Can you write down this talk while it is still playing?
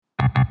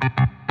Ladies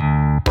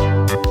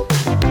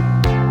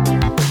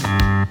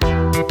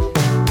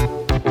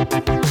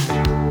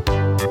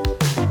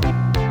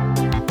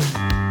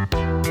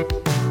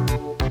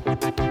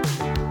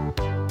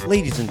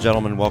and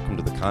gentlemen, welcome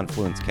to the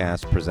Confluence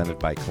Cast presented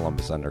by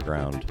Columbus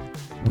Underground.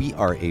 We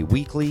are a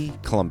weekly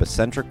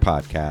Columbus-centric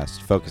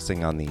podcast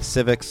focusing on the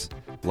civics,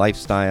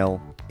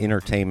 lifestyle,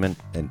 entertainment,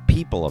 and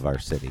people of our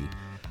city.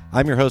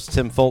 I'm your host,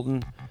 Tim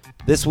Fulton.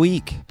 This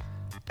week,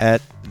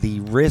 at the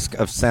risk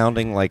of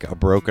sounding like a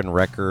broken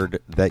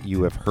record that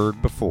you have heard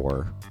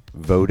before,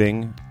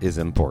 voting is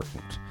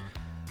important.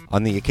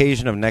 On the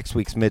occasion of next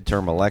week's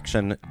midterm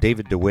election,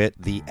 David DeWitt,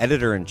 the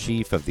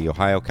editor-in-chief of the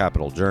Ohio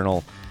Capital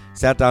Journal,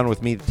 sat down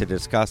with me to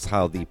discuss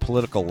how the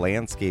political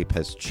landscape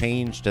has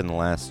changed in the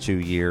last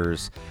 2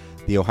 years,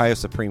 the Ohio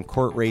Supreme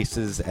Court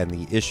races and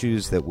the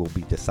issues that will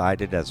be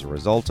decided as a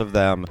result of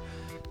them,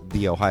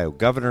 the Ohio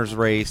governor's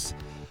race,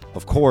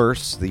 of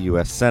course, the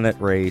U.S. Senate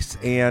race,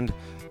 and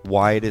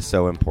why it is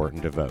so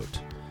important to vote.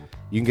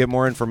 You can get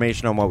more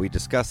information on what we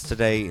discussed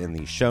today in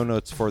the show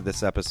notes for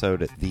this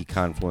episode at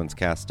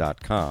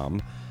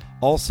theconfluencecast.com.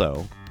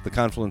 Also, the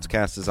Confluence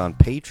Cast is on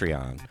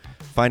Patreon.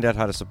 Find out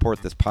how to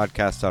support this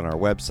podcast on our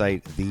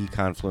website,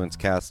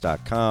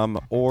 theconfluencecast.com,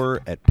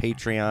 or at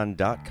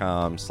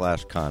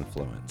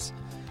patreon.com/confluence.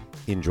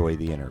 Enjoy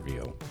the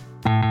interview.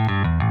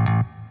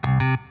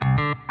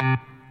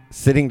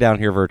 Sitting down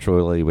here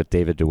virtually with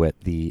David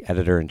DeWitt, the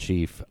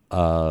editor-in-chief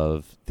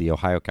of the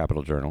Ohio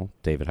Capital Journal.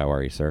 David, how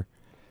are you, sir?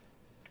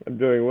 I'm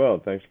doing well.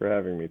 Thanks for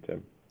having me,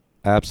 Tim.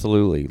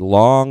 Absolutely.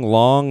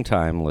 Long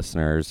time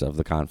listeners of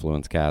the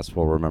Confluence Cast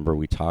will remember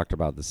we talked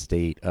about the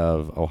state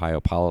of Ohio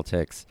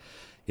politics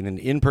in an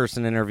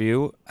in-person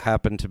interview.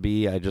 Happened to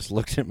be, I just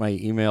looked at my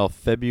email,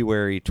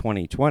 February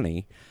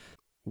 2020.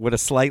 What a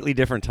slightly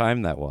different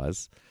time that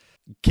was.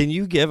 Can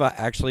you give,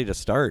 actually to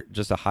start,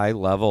 just a high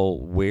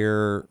level,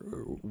 where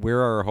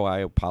are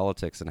Ohio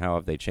politics and how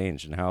have they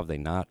changed and how have they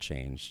not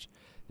changed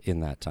in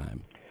that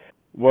time?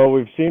 Well,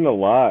 we've seen a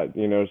lot.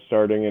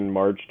 Starting in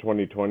March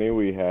 2020,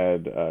 we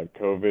had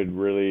COVID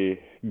really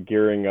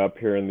gearing up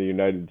here in the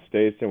United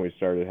States, and we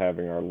started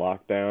having our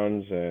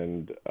lockdowns,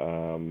 and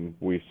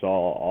we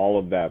saw all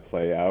of that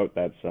play out.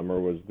 That summer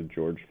was the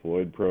George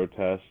Floyd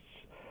protests.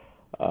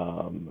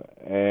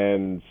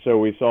 And so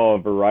we saw a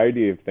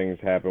variety of things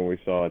happen. We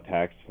saw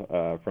attacks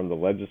from the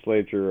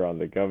legislature on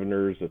the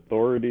governor's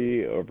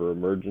authority over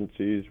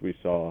emergencies. We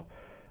saw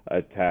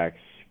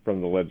attacks from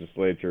the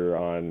legislature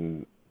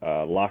on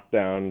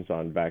lockdowns,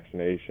 on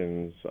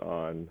vaccinations,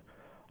 on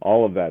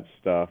all of that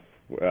stuff.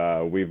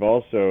 We've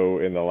also,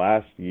 in the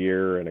last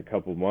year and a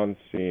couple months,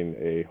 seen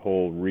a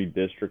whole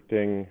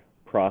redistricting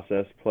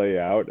process play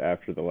out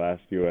after the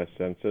last U.S.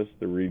 Census.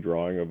 The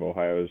redrawing of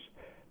Ohio's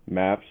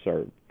maps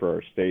are for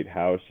our state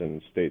house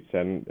and state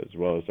senate, as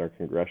well as our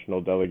congressional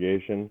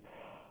delegation.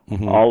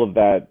 Mm-hmm. All of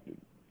that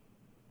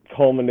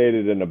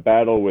culminated in a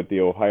battle with the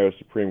Ohio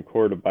Supreme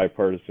Court. A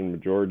bipartisan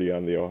majority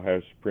on the Ohio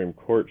Supreme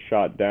Court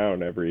shot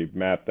down every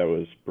map that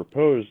was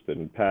proposed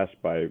and passed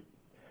by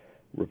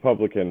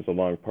Republicans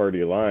along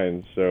party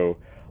lines. So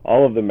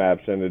all of the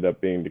maps ended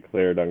up being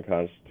declared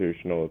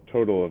unconstitutional, a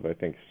total of, I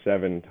think,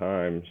 7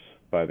 times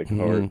by the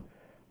court,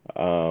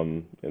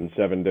 in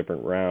 7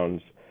 different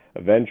rounds.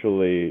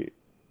 Eventually,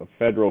 a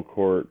federal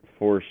court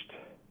forced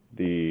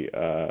the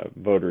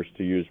voters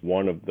to use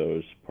one of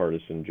those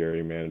partisan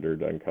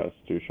gerrymandered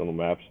unconstitutional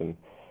maps, and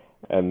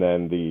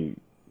then the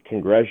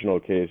congressional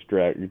case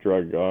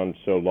dragged on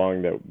so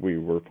long that we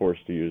were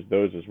forced to use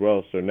those as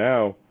well. So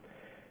now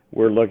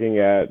we're looking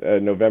at a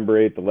November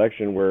 8th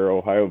election where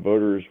Ohio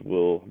voters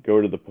will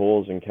go to the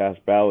polls and cast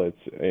ballots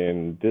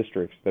in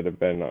districts that have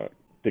been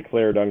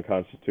declared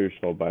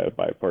unconstitutional by a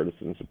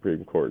bipartisan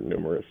Supreme Court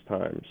numerous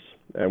times.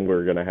 And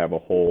we're going to have a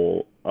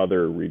whole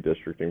other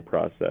redistricting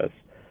process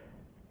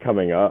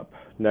coming up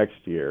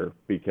next year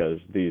because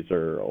these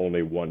are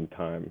only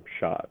one-time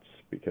shots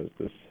because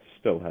this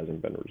still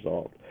hasn't been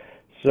resolved.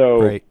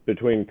 So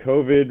Between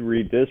COVID,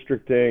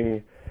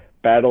 redistricting,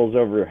 battles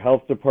over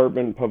health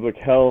department, public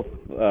health,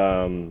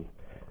 an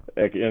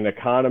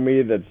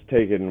economy that's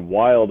taken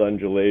wild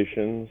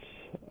undulations,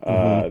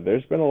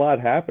 there's been a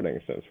lot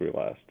happening since we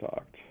last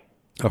talked.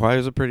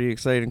 Ohio's a pretty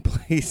exciting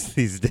place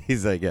these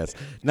days, I guess.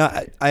 Now,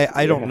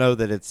 I don't know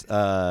that it's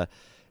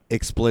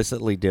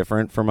explicitly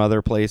different from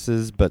other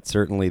places, but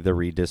certainly the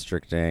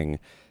redistricting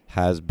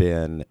has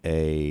been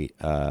a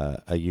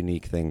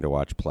unique thing to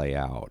watch play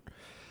out.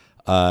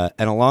 And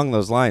along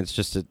those lines,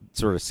 just to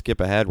sort of skip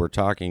ahead, we're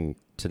talking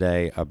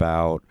today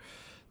about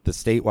the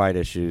statewide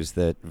issues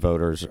that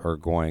voters are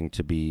going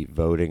to be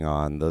voting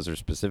on. Those are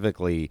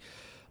specifically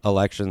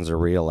elections or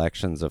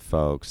re-elections of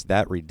folks.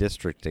 That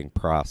redistricting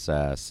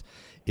process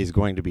is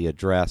going to be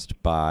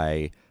addressed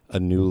by a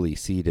newly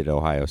seated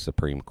Ohio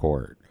Supreme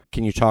Court.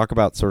 Can you talk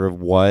about sort of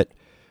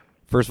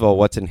first of all,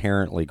 what's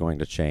inherently going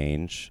to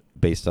change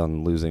based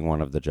on losing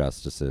one of the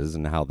justices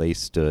and how they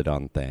stood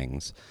on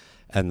things,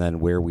 and then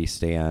where we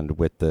stand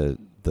with the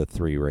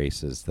 3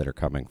 races that are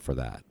coming for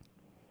that?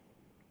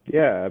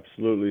 Yeah,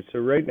 absolutely. So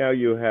right now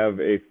you have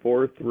a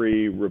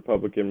 4-3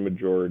 Republican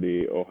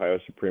majority Ohio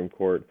Supreme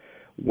Court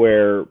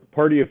where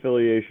party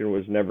affiliation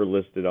was never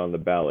listed on the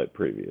ballot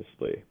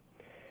previously.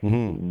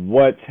 Hmm.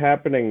 What's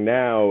happening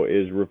now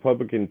is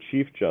Republican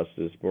Chief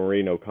Justice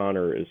Maureen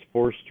O'Connor is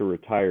forced to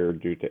retire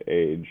due to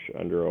age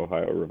under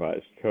Ohio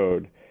Revised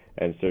Code,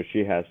 and so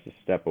she has to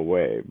step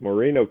away.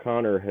 Maureen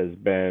O'Connor has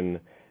been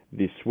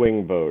the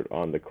swing vote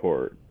on the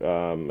court,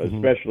 Hmm.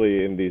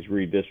 especially in these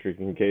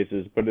redistricting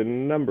cases, but in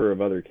a number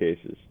of other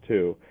cases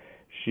too.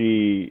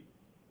 She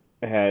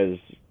has,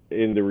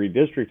 in the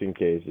redistricting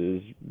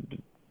cases,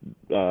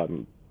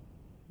 um,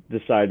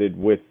 decided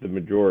with the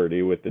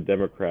majority, with the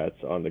Democrats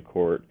on the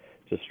court,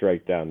 to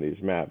strike down these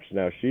maps.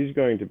 Now she's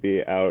going to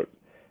be out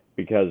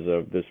because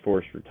of this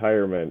forced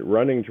retirement.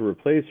 Running to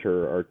replace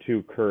her are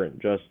two current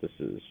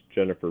justices,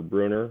 Jennifer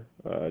Brunner,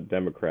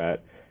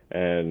 Democrat,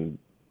 and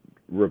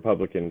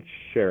Republican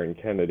Sharon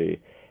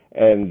Kennedy.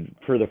 And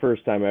for the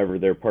first time ever,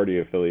 their party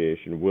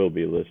affiliation will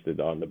be listed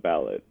on the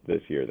ballot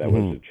this year. That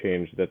was Hmm. a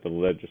change that the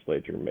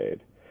legislature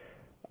made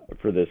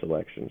for this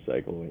election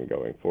cycle and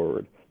going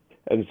forward.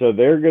 And so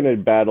they're going to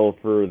battle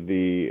for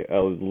the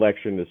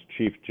election as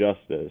Chief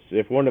Justice.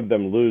 If one of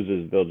them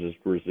loses, they'll just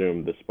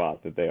resume the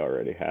spot that they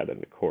already had in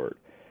the court.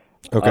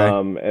 Okay.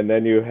 And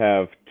then you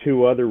have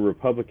two other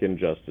Republican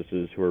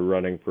justices who are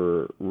running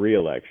for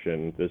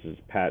re-election. This is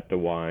Pat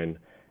DeWine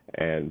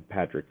and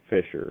Patrick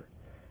Fisher,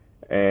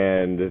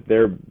 and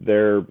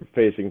they're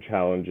facing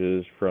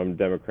challenges from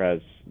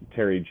Democrats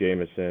Terry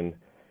Jamison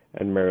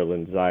and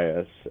Marilyn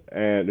Zayas,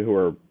 and who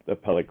are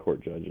appellate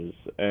court judges.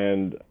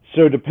 And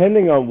so,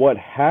 depending on what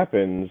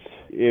happens,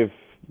 if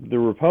the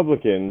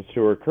Republicans,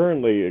 who are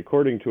currently,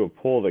 according to a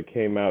poll that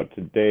came out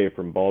today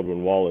from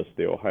Baldwin Wallace,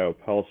 the Ohio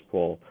Pulse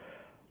poll,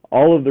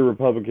 all of the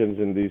Republicans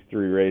in these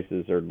three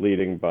races are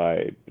leading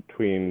by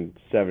between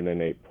 7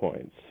 and 8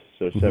 points.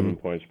 So Hmm. 7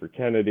 points for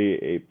Kennedy,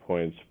 8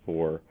 points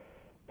for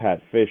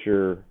Pat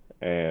Fisher,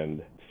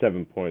 and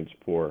 7 points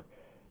for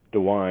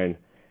DeWine.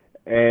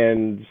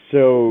 And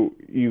so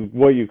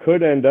what you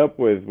could end up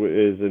with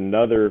is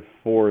another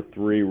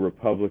 4-3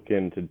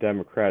 Republican to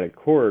Democratic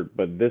court,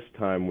 but this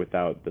time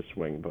without the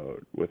swing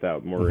vote,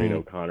 without Maureen Hmm.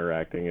 O'Connor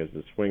acting as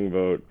the swing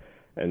vote.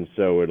 And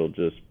so it'll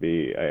just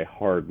be a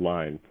hard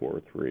line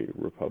 4-3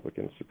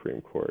 Republican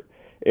Supreme Court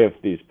if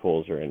these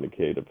polls are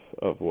indicative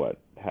of what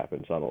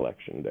happens on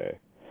election day.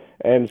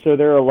 And so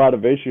there are a lot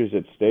of issues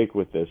at stake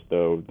with this,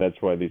 though. That's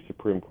why these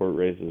Supreme Court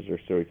races are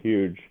so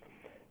huge.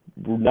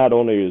 Not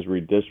only is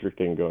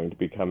redistricting going to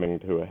be coming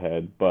to a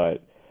head,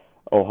 but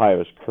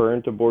Ohio's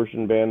current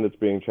abortion ban that's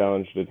being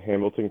challenged at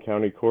Hamilton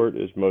County Court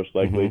is most Hmm.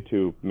 likely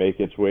to make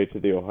its way to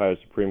the Ohio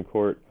Supreme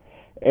Court.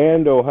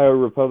 And Ohio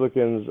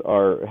Republicans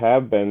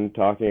have been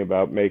talking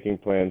about making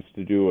plans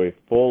to do a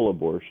full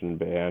abortion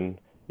ban,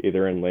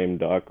 either in lame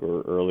duck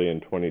or early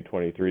in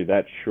 2023.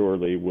 That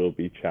surely will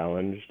be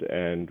challenged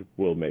and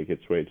will make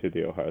its way to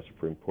the Ohio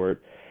Supreme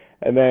Court.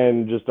 And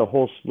then just a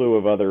whole slew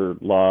of other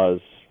laws,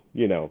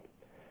 you know,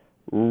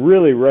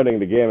 really running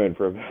the gamut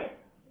for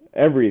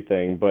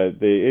everything, but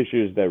the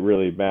issues that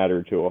really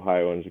matter to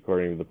Ohioans,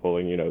 according to the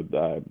polling,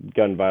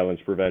 gun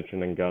violence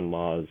prevention and gun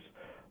laws,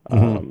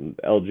 Hmm.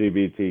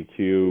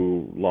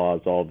 LGBTQ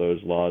laws, all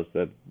those laws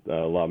that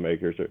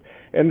lawmakers are,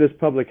 and this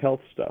public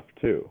health stuff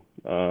too.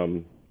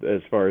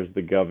 As far as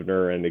the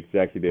governor and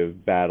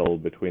executive battle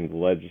between the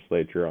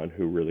legislature on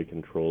who really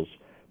controls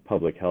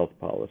public health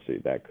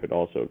policy, that could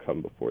also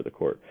come before the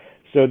court.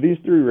 So these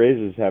three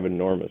races have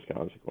enormous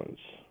consequence.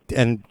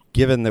 And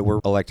given that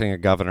we're electing a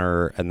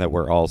governor and that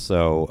we're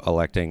also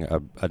electing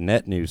a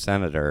net new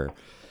senator,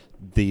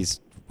 these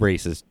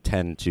races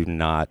tend to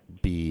not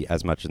be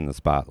as much in the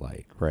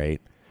spotlight,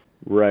 right?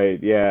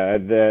 Right. Yeah.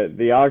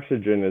 The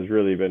oxygen has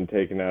really been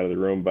taken out of the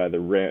room by the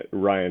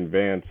Ryan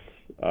Vance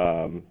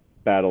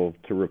battle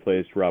to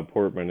replace Rob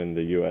Portman in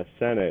the U.S.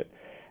 Senate,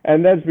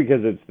 and that's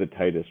because it's the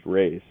tightest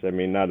race. I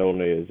mean, not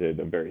only is it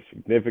a very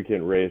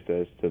significant race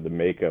as to the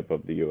makeup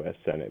of the U.S.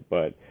 Senate,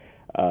 but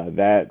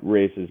that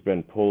race has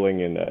been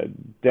pulling in a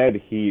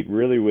dead heat,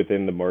 really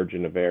within the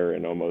margin of error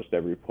in almost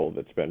every poll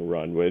that's been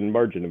run. When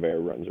margin of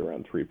error runs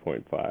around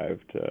 3.5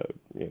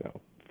 to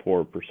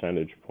 4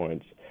 percentage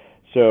points.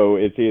 So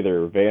it's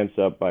either Vance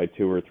up by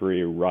 2 or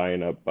 3,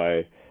 Ryan up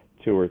by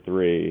 2 or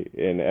 3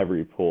 in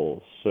every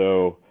poll.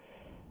 So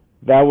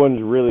that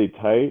one's really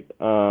tight.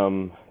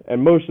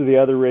 And most of the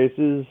other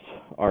races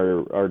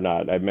are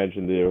not. I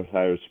mentioned the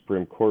Ohio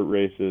Supreme Court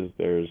races.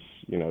 There's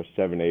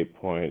 7-8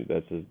 point.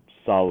 That's a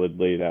solid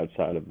lead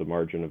outside of the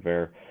margin of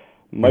error.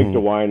 Mike Hmm.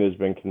 DeWine has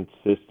been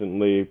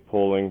consistently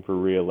polling for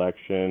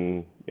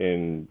re-election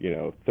in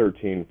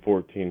 13,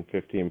 14,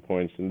 15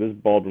 points. In this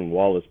Baldwin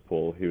Wallace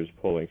poll, he was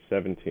polling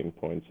 17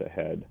 points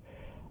ahead,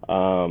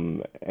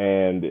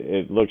 and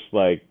it looks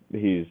like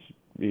he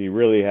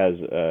really has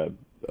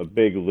a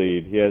big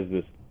lead. He has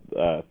this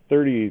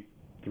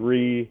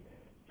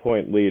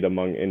 33-point lead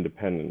among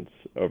independents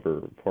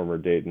over former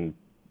Dayton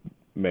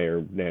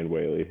Mayor Nan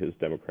Whaley, his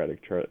Democratic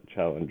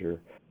challenger.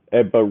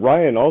 But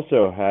Ryan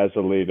also has a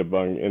lead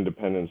among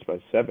independents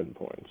by 7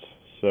 points.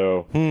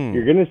 So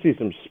you're going to see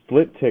some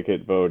split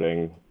ticket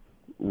voting,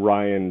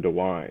 Ryan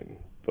DeWine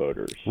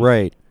voters.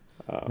 Right.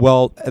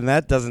 Well, and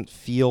that doesn't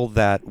feel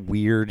that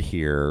weird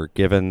here,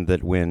 given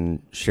that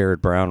when Sherrod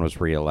Brown was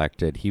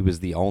reelected, he was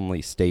the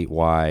only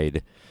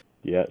statewide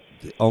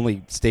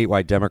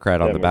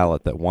Democrat on the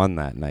ballot that won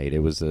that night. It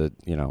was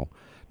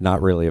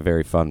not really a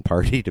very fun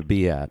party to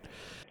be at.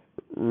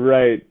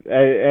 Right,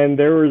 and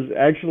there was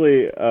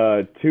actually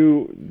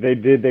two.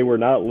 They were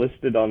not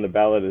listed on the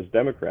ballot as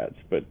Democrats,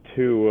 but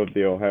two of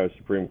the Ohio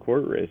Supreme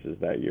Court races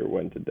that year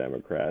went to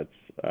Democrats.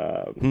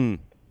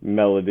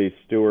 Melody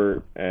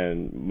Stewart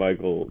and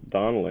Michael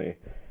Donnelly,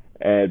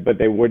 but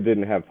they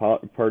didn't have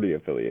party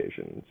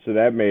affiliation. So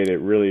that made it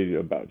really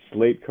about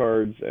slate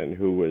cards and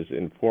who was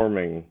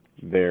informing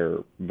their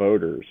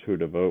voters who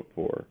to vote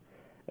for.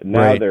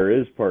 Now there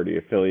is party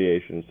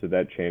affiliation, so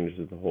that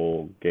changes the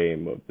whole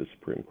game of the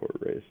Supreme Court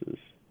races.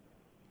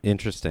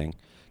 Interesting.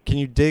 Can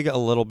you dig a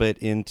little bit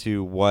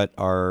into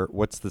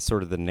what's the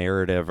sort of the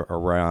narrative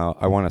around?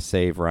 I want to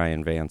save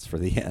Ryan Vance for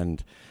the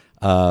end.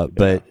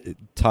 But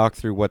talk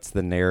through what's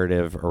the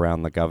narrative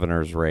around the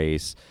governor's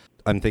race.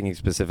 I'm thinking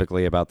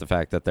specifically about the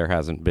fact that there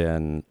hasn't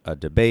been a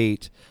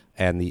debate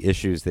and the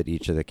issues that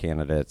each of the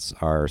candidates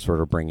are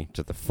sort of bringing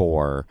to the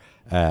fore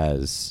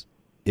as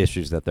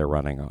issues that they're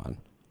running on.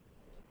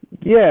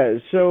 Yeah,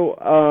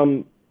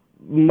 so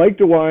Mike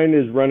DeWine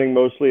is running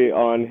mostly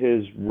on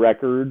his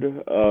record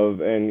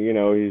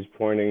he's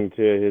pointing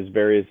to his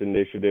various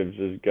initiatives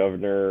as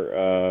governor,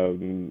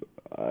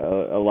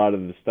 a lot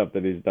of the stuff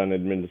that he's done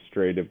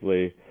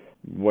administratively,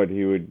 what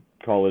he would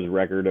call his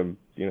record of,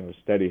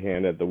 steady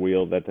hand at the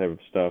wheel, that type of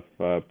stuff,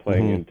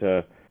 playing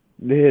into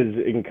his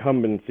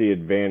incumbency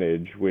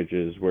advantage, which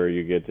is where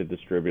you get to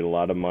distribute a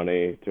lot of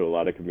money to a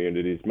lot of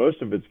communities.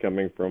 Most of it's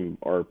coming from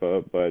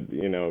ARPA, but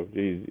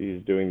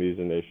he's doing these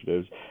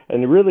initiatives.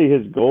 And really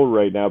his goal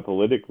right now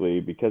politically,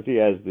 because he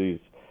has these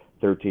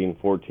 13,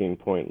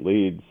 14-point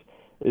leads,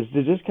 is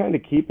to just kind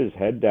of keep his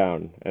head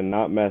down and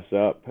not mess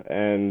up.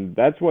 And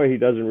that's why he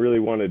doesn't really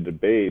want to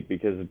debate,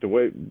 because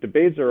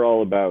debates are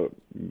all about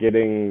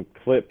getting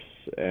clips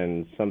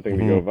and something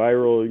to go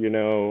viral,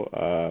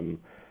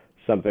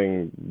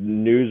 something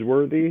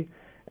newsworthy.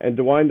 And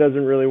DeWine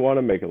doesn't really want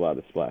to make a lot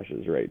of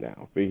splashes right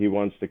now, but he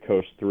wants to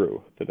coast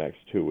through the next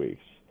 2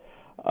 weeks.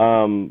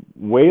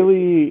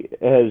 Whaley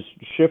has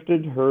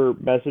shifted her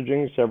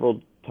messaging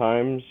several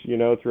times,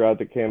 throughout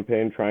the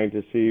campaign, trying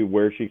to see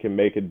where she can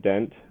make a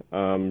dent.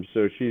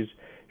 So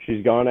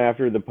she's gone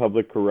after the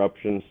public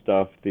corruption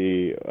stuff,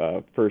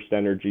 the First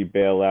Energy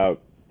bailout,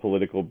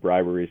 political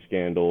bribery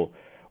scandal,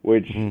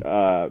 which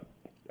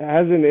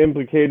hasn't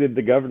implicated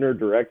the governor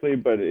directly,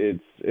 but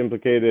it's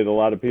implicated a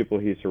lot of people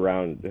has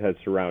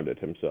surrounded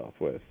himself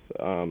with,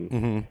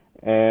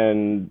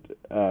 and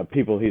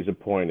people he's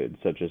appointed,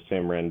 such as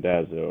Sam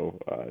Randazzo,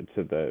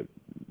 to the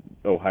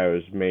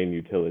Ohio's main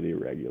utility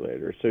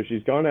regulator. So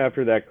she's gone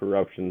after that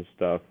corruption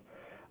stuff.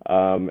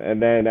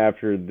 And then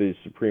after the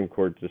Supreme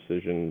Court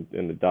decision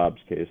in the Dobbs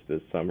case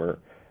this summer,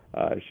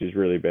 she's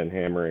really been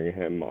hammering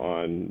him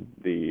on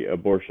the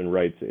abortion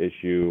rights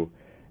issue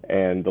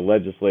and the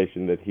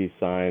legislation that he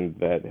signed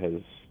that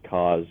has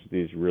caused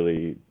these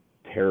really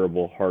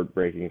terrible,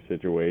 heartbreaking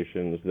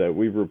situations that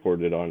we've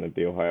reported on at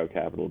the Ohio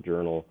Capitol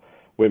Journal,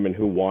 women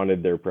who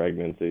wanted their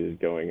pregnancies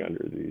going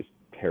under these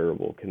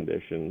terrible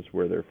conditions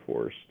where they're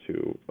forced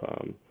to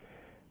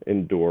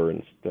endure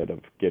instead of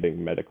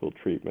getting medical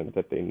treatment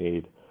that they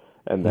need.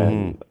 And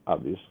then,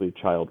 obviously,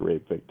 child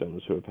rape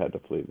victims who have had to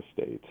flee the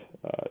state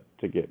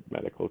to get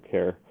medical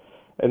care.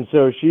 And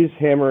so she's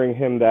hammering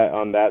him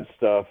on that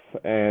stuff.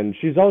 And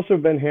she's also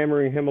been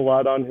hammering him a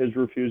lot on his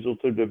refusal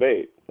to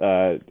debate.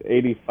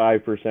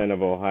 85%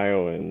 of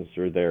Ohioans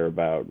or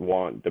thereabout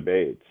want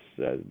debates.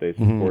 They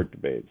support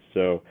debates.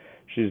 So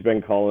she's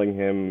been calling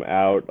him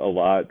out a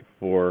lot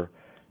for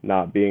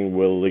not being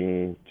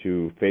willing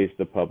to face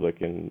the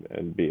public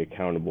and be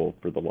accountable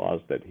for the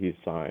laws that he's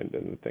signed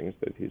and the things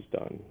that he's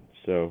done.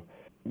 So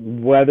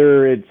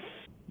whether it's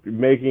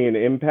making an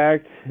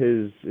impact,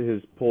 his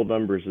poll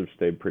numbers have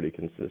stayed pretty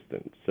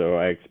consistent. So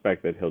I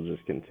expect that he'll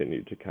just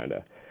continue to kind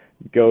of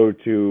go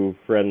to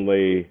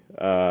friendly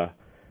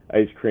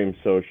ice cream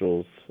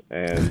socials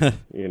and,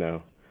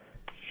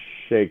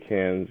 shake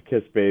hands,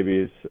 kiss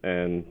babies,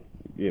 and,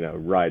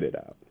 ride it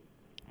out.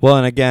 Well,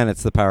 and again,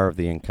 it's the power of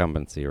the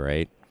incumbency,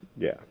 right?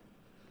 Yeah.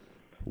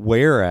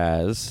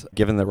 Whereas,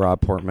 given that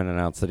Rob Portman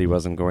announced that he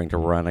wasn't going to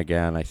run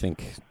again, I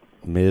think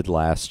mid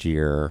last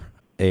year,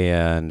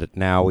 and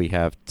now we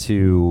have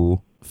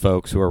two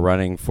folks who are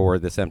running for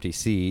this empty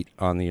seat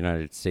on the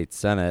United States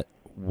Senate,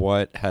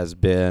 what has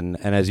been,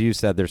 and as you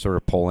said, they're sort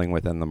of polling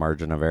within the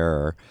margin of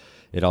error.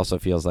 It also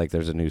feels like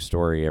there's a new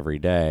story every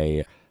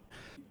day.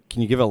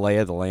 Can you give a lay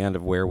of the land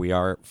of where we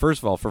are?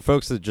 First of all, for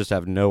folks that just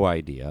have no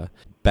idea,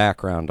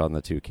 background on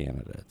the two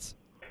candidates.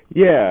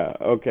 Yeah,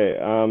 okay.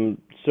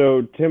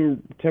 So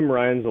Tim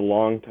Ryan's a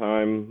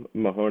longtime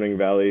Mahoning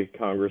Valley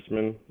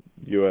congressman,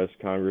 U.S.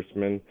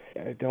 congressman.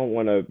 I don't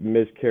want to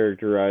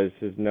mischaracterize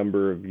his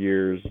number of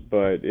years,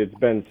 but it's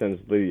been since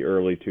the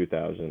early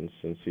 2000s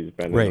since he's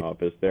been in Right.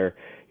 office there.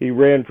 He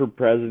ran for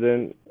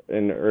president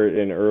in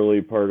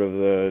early part of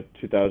the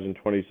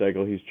 2020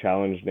 cycle. He's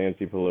challenged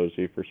Nancy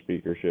Pelosi for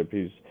speakership.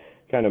 He's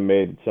kind of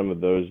made some of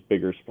those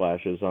bigger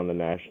splashes on the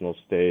national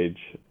stage.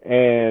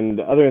 And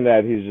other than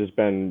that, he's just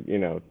been,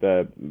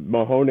 the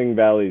Mahoning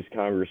Valley's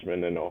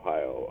congressman in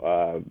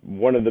Ohio.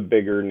 One of the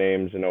bigger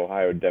names in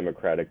Ohio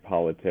Democratic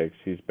politics.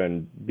 He's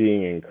been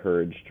being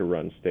encouraged to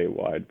run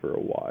statewide for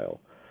a while.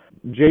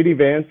 J.D.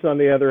 Vance, on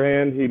the other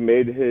hand, he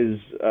made his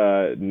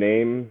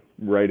name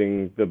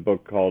writing the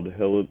book called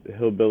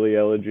Hillbilly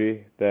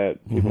Elegy that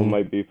people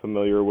might be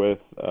familiar with.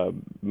 A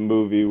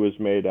movie was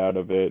made out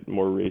of it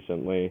more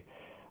recently.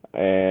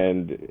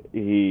 And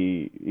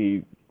he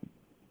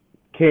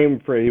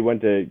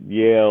went to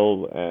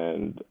Yale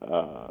and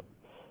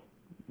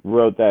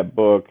wrote that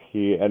book.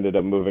 He ended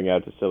up moving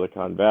out to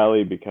Silicon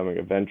Valley, becoming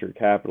a venture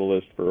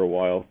capitalist for a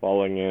while,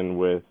 falling in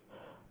with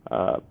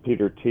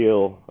Peter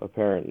Thiel,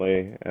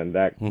 apparently, and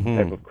that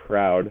type of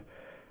crowd.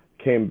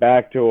 Came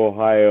back to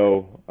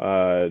Ohio,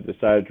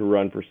 decided to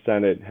run for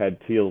Senate, had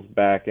Thiel's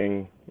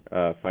backing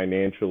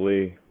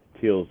financially.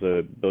 Thiel's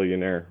a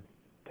billionaire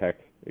tech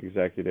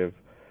executive.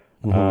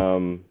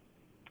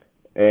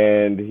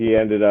 And he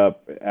ended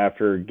up,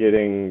 after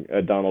getting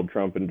a Donald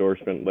Trump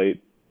endorsement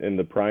late in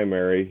the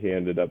primary, he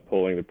ended up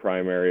pulling the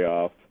primary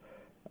off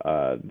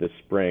this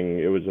spring.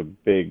 It was a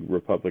big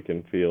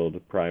Republican field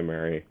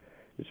primary.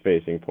 He was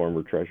facing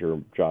former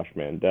Treasurer Josh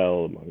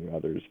Mandel, among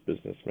others,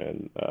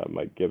 businessman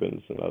Mike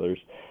Gibbons and others.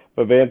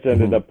 But Vance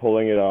ended up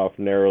pulling it off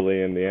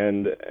narrowly in the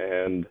end.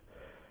 And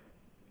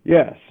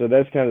yeah, so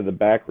that's kind of the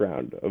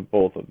background of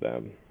both of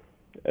them.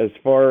 As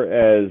far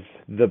as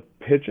the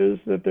pitches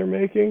that they're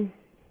making,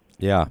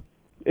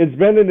 it's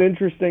been an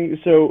interesting.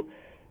 So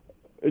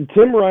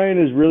Tim Ryan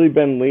has really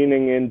been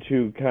leaning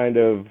into kind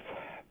of.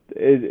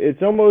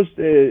 It's almost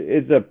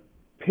it's a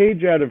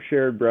page out of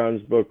Sherrod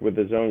Brown's book with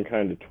his own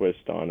kind of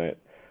twist on it.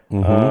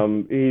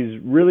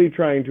 He's really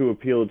trying to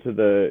appeal to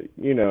the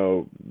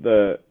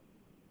the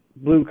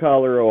blue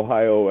collar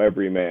Ohio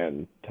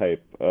everyman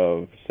type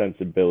of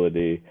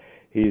sensibility.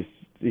 He's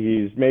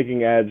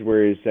making ads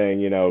where he's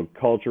saying,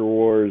 culture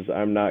wars,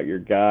 I'm not your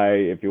guy.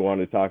 If you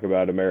want to talk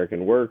about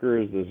American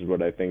workers, this is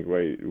what I think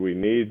we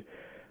need.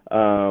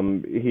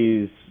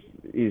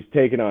 He's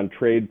taken on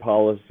trade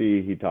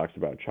policy. He talks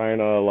about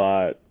China a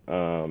lot,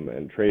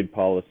 and trade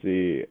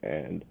policy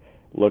and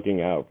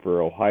looking out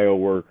for Ohio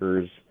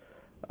workers.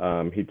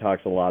 He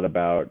talks a lot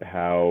about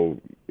how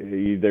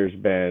there's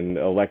been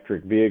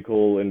electric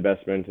vehicle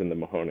investment in the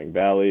Mahoning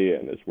Valley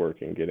and is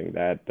working getting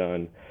that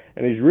done.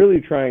 And he's really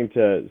trying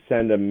to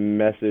send a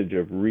message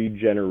of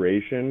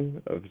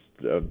regeneration of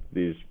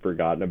these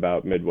forgotten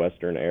about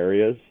Midwestern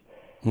areas.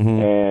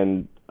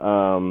 And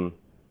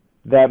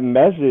that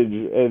message,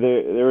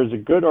 there was a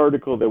good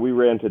article that we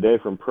ran today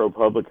from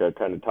ProPublica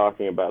kind of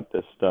talking about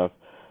this stuff.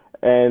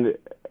 And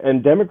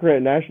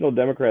national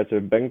Democrats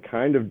have been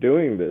kind of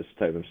doing this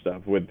type of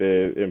stuff with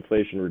the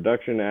Inflation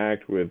Reduction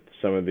Act, with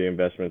some of the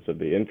investments of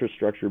the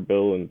infrastructure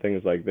bill and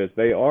things like this.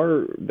 They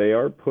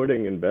are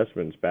putting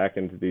investments back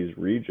into these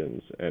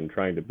regions and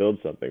trying to build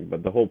something.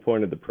 But the whole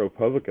point of the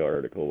ProPublica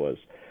article was,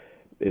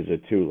 is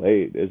it too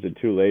late? Is it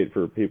too late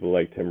for people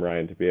like Tim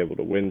Ryan to be able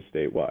to win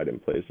statewide in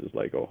places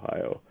like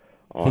Ohio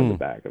on the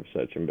back of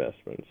such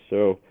investments?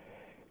 So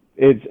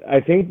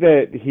I think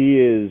that he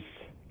is,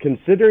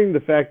 considering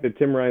the fact that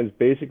Tim Ryan's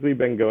basically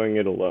been going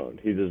it alone.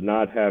 He does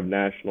not have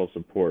national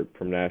support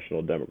from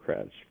national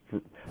Democrats.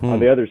 On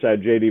the other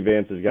side, J.D.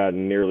 Vance has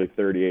gotten nearly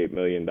 $38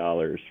 million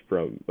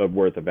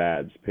worth of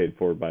ads paid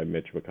for by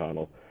Mitch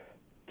McConnell.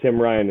 Tim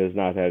Ryan has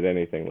not had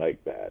anything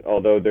like that,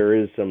 although there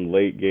is some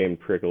late game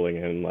trickling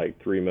in, like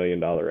 $3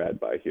 million ad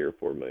buy here,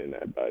 $4 million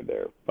ad buy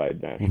there by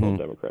national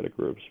Democratic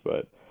groups,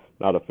 but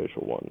not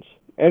official ones.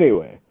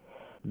 Anyway,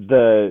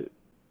 the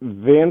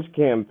Vance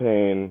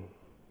campaign,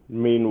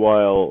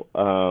 meanwhile,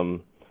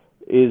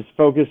 is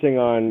focusing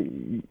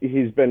on,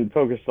 he's been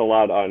focused a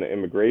lot on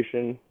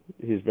immigration.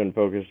 He's been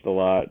focused a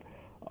lot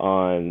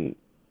on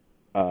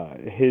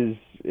his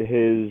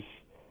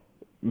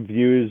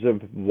views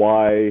of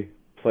why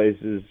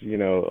places,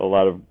 a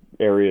lot of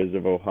areas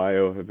of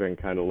Ohio have been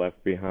kind of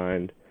left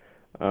behind.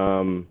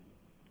 And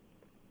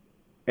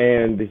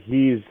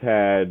he's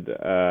had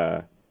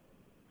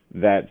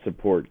that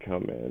support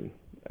come in.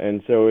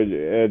 And so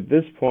at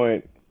this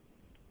point,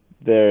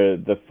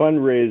 the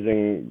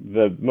fundraising,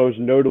 the most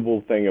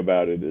notable thing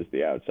about it is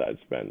the outside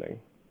spending.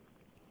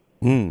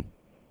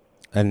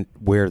 And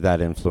where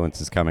that influence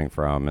is coming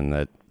from, and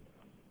that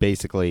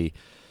basically,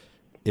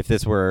 if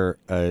this were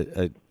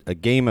a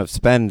game of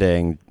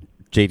spending,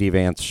 J.D.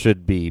 Vance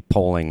should be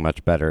polling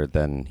much better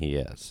than he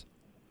is.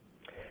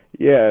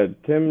 Yeah,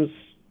 Tim's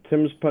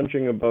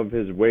punching above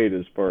his weight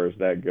as far as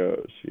that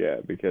goes,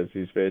 because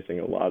he's facing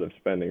a lot of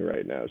spending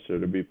right now. So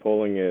to be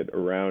pulling it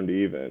around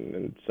even,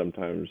 and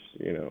sometimes,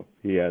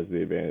 he has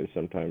the advantage,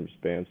 sometimes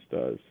Vance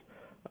does.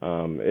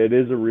 It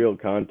is a real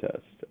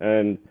contest.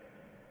 And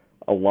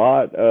a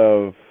lot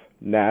of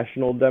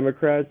national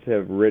Democrats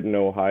have written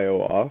Ohio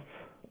off.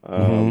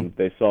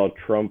 They saw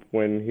Trump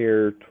win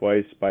here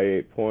twice by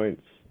 8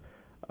 points.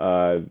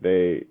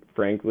 They,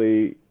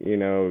 frankly,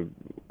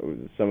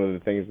 some of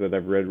the things that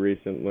I've read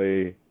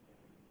recently,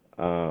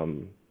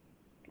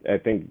 I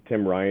think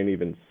Tim Ryan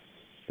even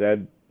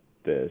said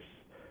this,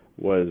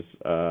 was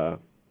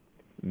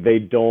they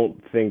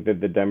don't think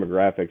that the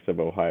demographics of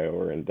Ohio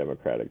are in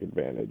Democratic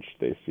advantage.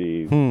 They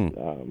see,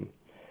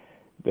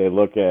 they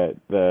look at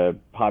the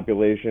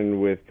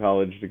population with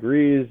college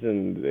degrees,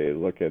 and they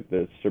look at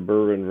the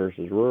suburban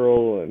versus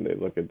rural, and they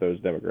look at those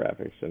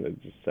demographics, and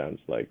it just sounds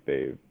like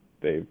they've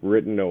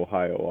written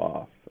Ohio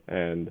off.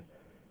 And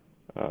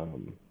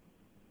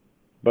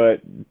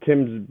but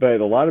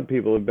a lot of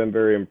people have been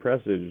very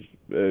impressed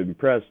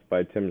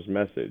by Tim's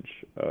message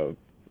of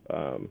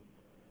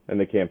and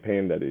the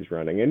campaign that he's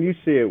running. And you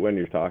see it when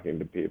you're talking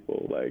to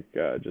people, like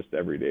just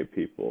everyday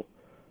people.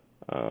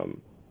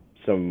 Some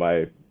of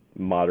my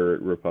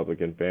moderate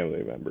Republican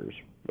family members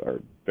are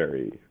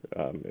very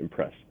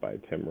impressed by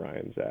Tim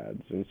Ryan's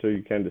ads. And so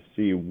you kind of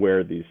see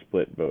where these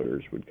split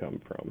voters would come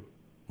from.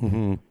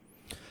 Mm-hmm.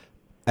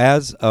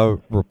 As a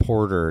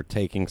reporter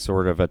taking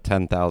sort of a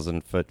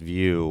 10,000-foot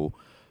view,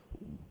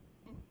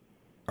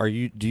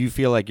 do you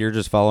feel like you're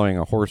just following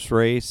a horse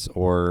race,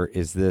 or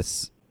is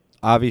this,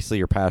 obviously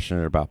you're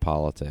passionate about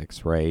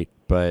politics, right?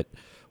 But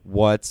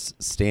what's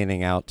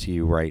standing out to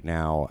you right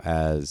now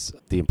as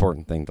the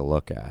important thing to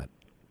look at?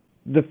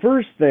 The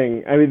first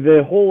thing,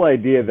 the whole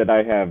idea that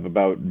I have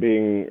about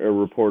being a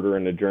reporter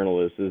and a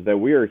journalist is that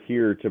we are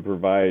here to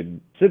provide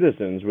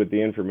citizens with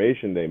the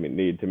information they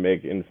need to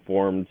make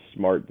informed,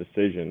 smart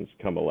decisions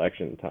come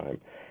election time.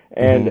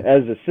 And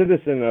as a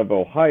citizen of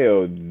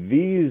Ohio,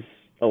 these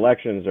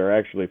elections are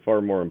actually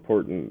far more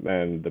important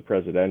than the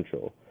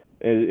presidential,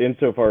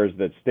 insofar as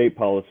that state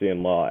policy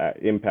and law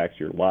impacts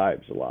your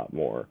lives a lot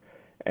more.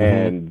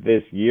 And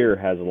this year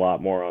has a lot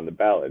more on the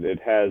ballot. It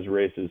has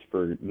races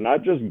for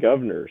not just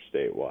governor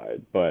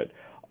statewide, but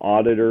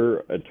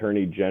auditor,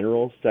 attorney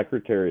general,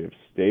 secretary of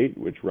state,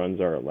 which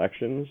runs our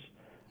elections,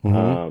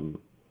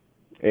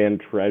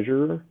 and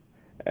treasurer,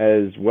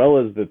 as well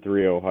as the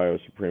 3 Ohio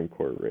Supreme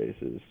Court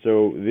races.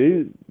 So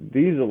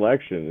these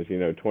elections,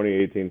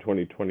 2018,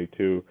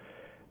 2022,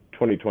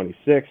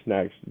 2026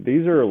 next,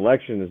 these are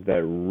elections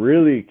that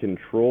really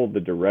control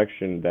the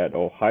direction that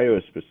Ohio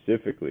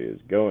specifically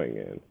is going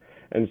in.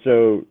 And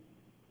so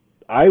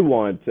I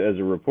want, as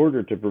a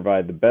reporter, to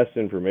provide the best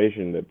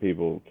information that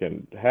people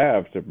can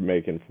have to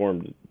make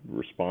informed,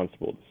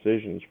 responsible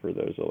decisions for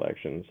those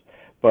elections.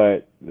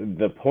 But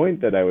the point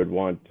that I would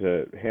want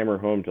to hammer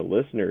home to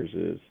listeners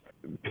is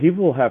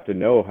people have to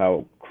know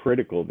how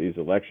critical these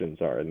elections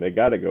are, and they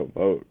got to go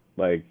vote.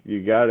 Like,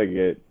 you got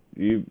to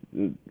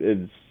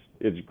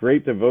it's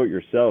great to vote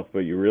yourself,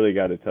 but you really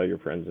got to tell your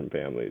friends and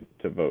family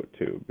to vote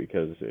too,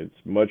 because it's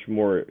much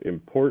more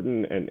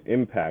important and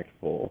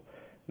impactful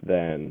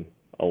than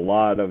a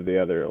lot of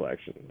the other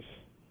elections.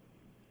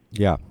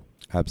 Yeah,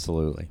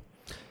 absolutely.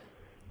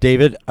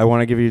 David, I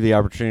want to give you the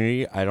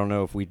opportunity. I don't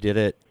know if we did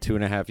it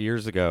 2.5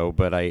 years ago,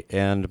 but I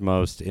end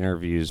most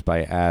interviews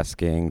by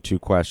asking 2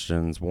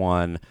 questions.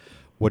 One,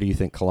 what do you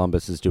think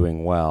Columbus is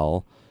doing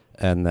well?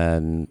 And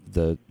then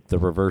the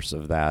reverse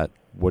of that,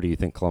 what do you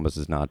think Columbus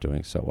is not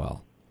doing so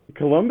well?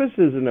 Columbus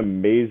is an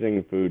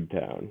amazing food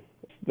town.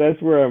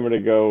 That's where I'm going to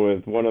go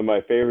with one of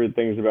my favorite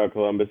things about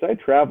Columbus. I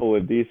travel a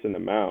decent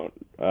amount,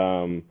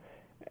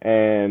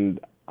 and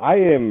I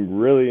am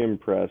really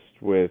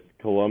impressed with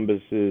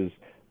Columbus's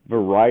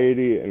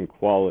variety and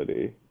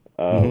quality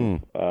of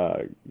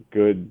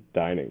good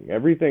dining.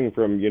 Everything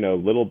from,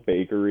 little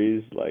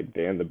bakeries like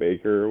Dan the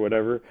Baker or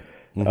whatever,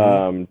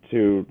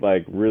 to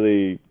like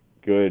really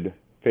good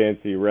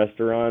fancy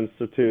restaurants,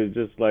 to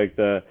just like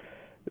the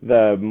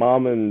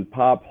mom and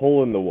pop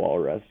hole in the wall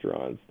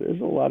restaurants. There's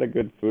a lot of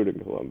good food in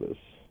Columbus.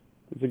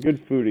 It's a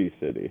good foodie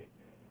city.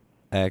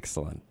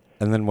 Excellent.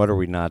 And then what are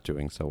we not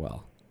doing so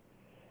well?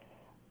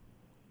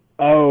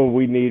 Oh,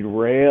 we need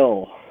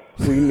rail.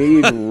 We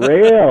need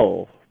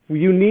rail.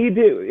 You need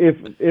to,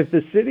 if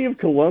the city of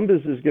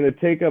Columbus is going to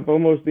take up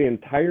almost the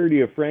entirety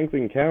of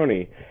Franklin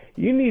County,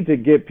 you need to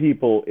get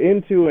people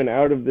into and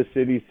out of the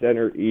city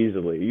center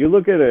easily. You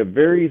look at a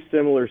very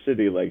similar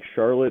city like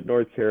Charlotte,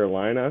 North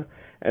Carolina,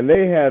 and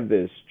they have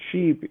this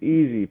cheap,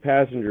 easy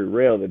passenger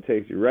rail that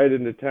takes you right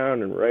into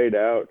town and right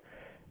out.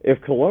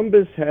 If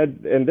Columbus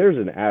had, and there's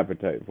an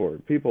appetite for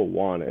it, people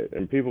want it,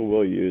 and people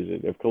will use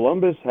it. If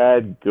Columbus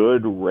had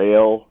good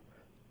rail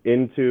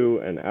into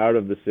and out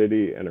of the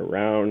city and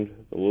around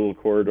the little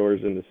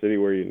corridors in the city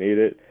where you need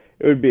it,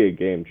 it would be a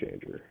game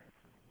changer.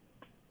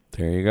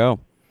 There you go.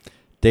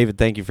 David,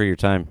 thank you for your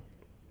time.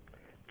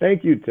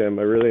 Thank you, Tim.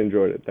 I really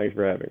enjoyed it. Thanks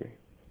for having me.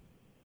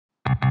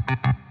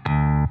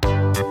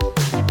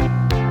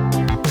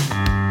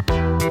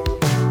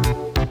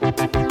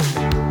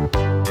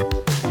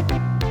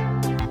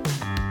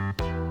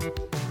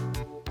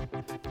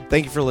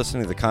 Thank you for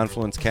listening to the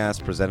Confluence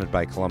Cast presented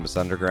by Columbus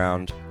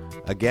Underground.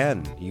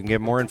 Again, you can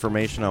get more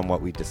information on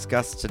what we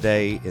discussed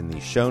today in the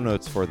show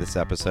notes for this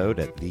episode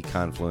at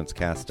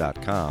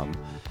theconfluencecast.com.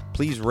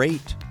 Please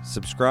rate,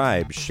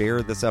 subscribe,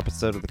 share this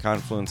episode of the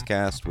Confluence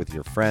Cast with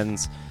your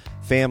friends,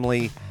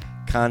 family,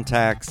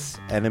 contacts,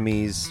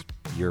 enemies,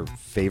 your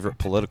favorite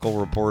political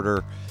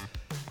reporter.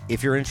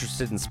 If you're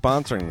interested in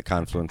sponsoring the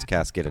Confluence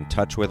Cast, get in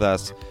touch with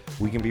us.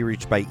 We can be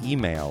reached by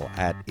email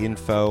at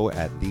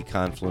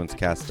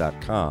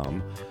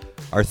info@theconfluencecast.com.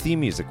 Our theme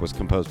music was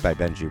composed by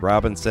Benji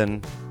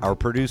Robinson. Our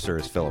producer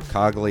is Philip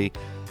Cogley.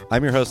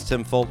 I'm your host,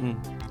 Tim Fulton.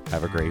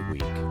 Have a great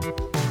week.